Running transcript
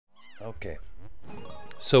Okay.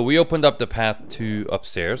 So we opened up the path to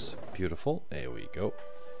upstairs. Beautiful. There we go.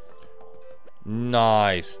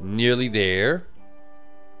 Nice. Nearly there.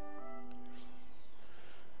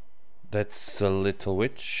 That's a little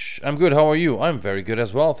witch. I'm good. How are you? I'm very good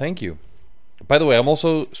as well. Thank you. By the way, I'm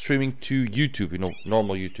also streaming to YouTube, you know,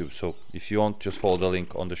 normal YouTube. So if you want, just follow the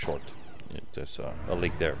link on the short. There's a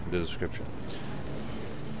link there in the description.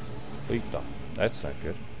 Oita. That's not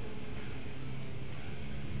good.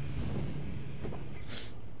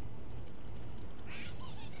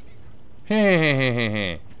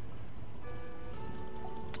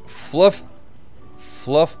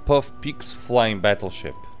 FLUFF-PUFF Peaks Flying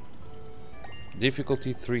Battleship.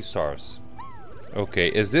 Difficulty 3 stars. Okay,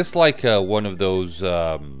 is this like one of those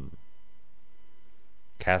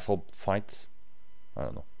castle fights? I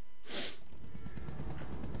don't know.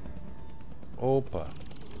 Opa.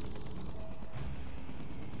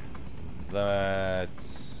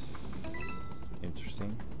 That's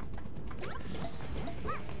interesting.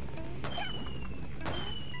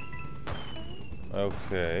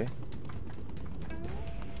 Okay.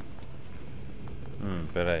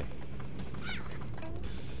 Peraí.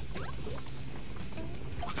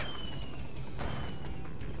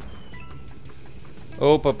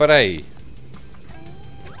 Opa, peraí.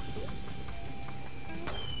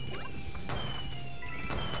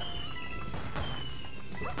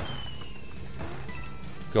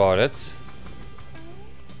 Got it.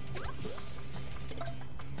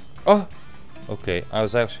 Oh! Okay, I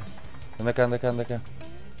was actually... Anda cá.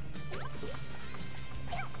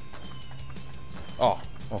 Oh,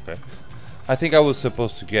 okay. I think I was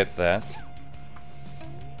supposed to get that.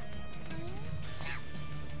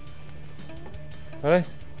 Alright.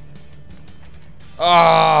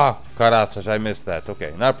 Ah! Caraças, I missed that.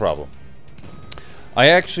 Okay, not a problem. I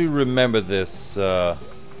actually remember this.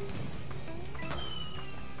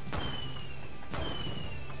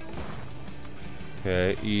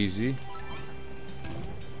 Okay, easy.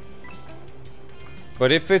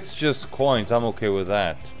 But if it's just coins, I'm okay with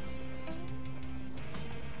that.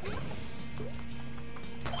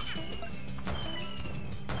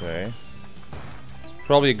 Okay. It's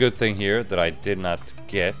probably a good thing here that I did not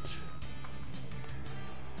get.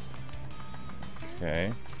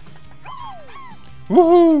 Okay.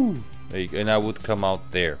 Woohoo! There you go. And I would come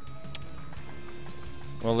out there.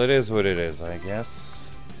 Well, it is what it is, I guess.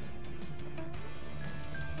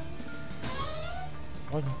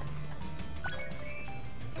 What?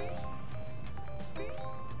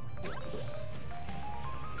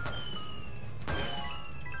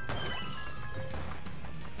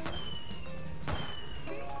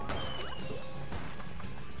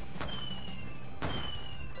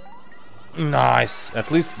 Nice.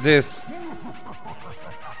 At least this.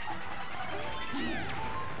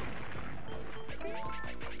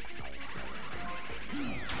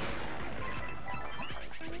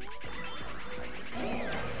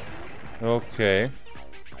 Okay.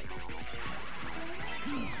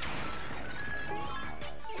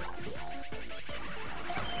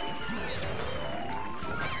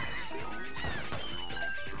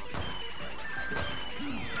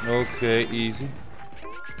 Okay, easy.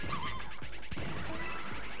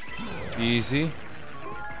 Easy.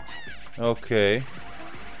 Okay.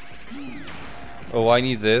 Oh, I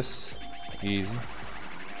need this. Easy.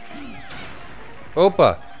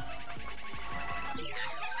 Opa!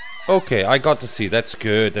 Okay, I got to see. That's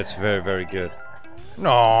good. That's very, very good.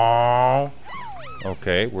 No.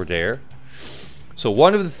 Okay, we're there. So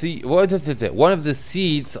one of the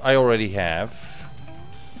seeds I already have.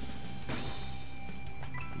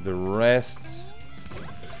 The rest.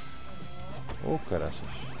 Oh, caraças.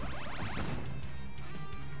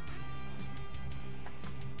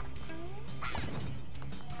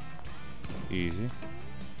 Easy.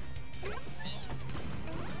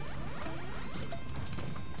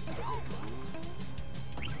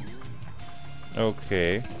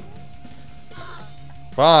 Okay.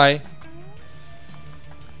 Bye.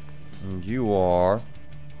 And you are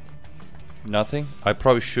nothing. I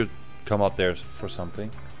probably should come out there for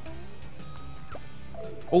something.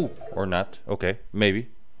 Oh, or not. Okay, maybe.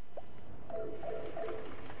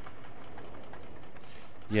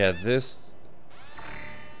 Yeah, this.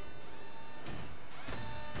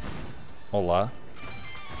 Hola.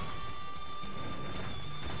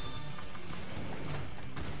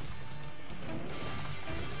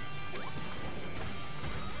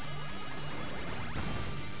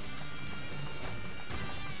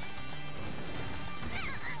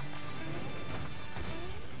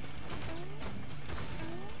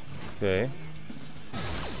 Okay.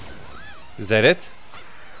 Is that it?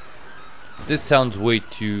 This sounds way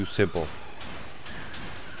too simple.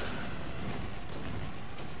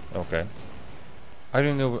 Okay. I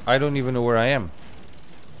don't know. I don't even know where I am.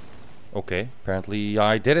 Okay. Apparently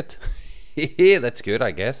I did it. That's good,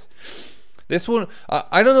 I guess. This one,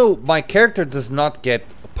 I don't know. My character does not get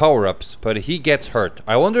power-ups, but he gets hurt.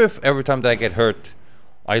 I wonder if every time that I get hurt,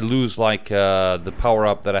 I lose like the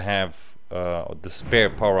power-up that I have, the spare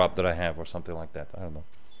power-up that I have, or something like that. I don't know.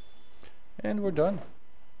 And we're done.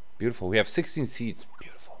 Beautiful. We have 16 seeds.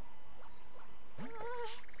 Beautiful.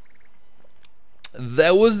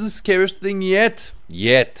 That was the scariest thing yet.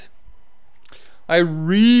 I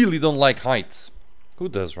really don't like heights. Who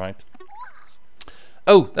does, right?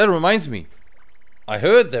 Oh, that reminds me. I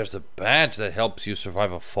heard there's a badge that helps you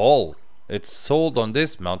survive a fall. It's sold on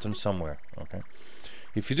this mountain somewhere. Okay.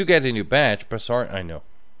 If you do get a new badge, press R. I know.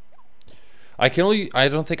 I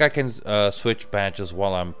don't think I can switch badges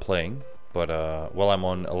while I'm playing, but while I'm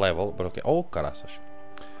on a level. But okay. Oh, caraças.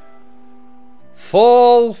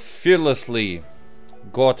 Fall fearlessly.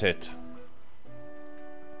 Got it.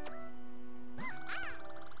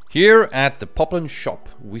 Here at the Poplin shop,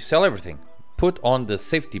 we sell everything. Put on the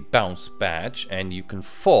safety bounce badge and you can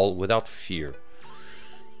fall without fear.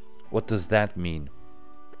 What does that mean?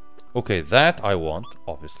 Okay, that I want,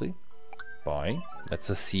 obviously. Buy.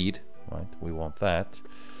 That's a seed, right? We want that.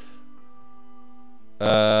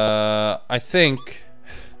 I think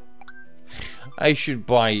I should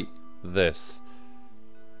buy this.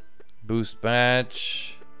 Boost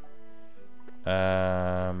badge.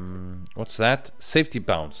 What's that? Safety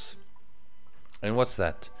bounce. And what's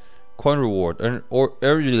that? Coin reward.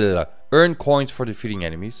 Earn coins for defeating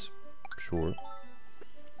enemies. Sure.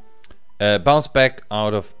 Bounce back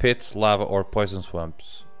out of pits, lava, or poison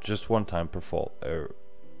swamps. Just one time per fall.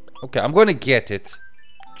 Okay, I'm gonna get it.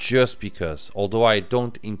 Just because. Although I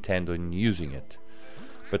don't intend on using it.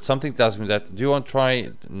 But something tells me that. Do you want to try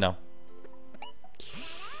it? No.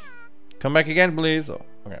 Come back again, please. Oh,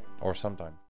 okay. Or sometime.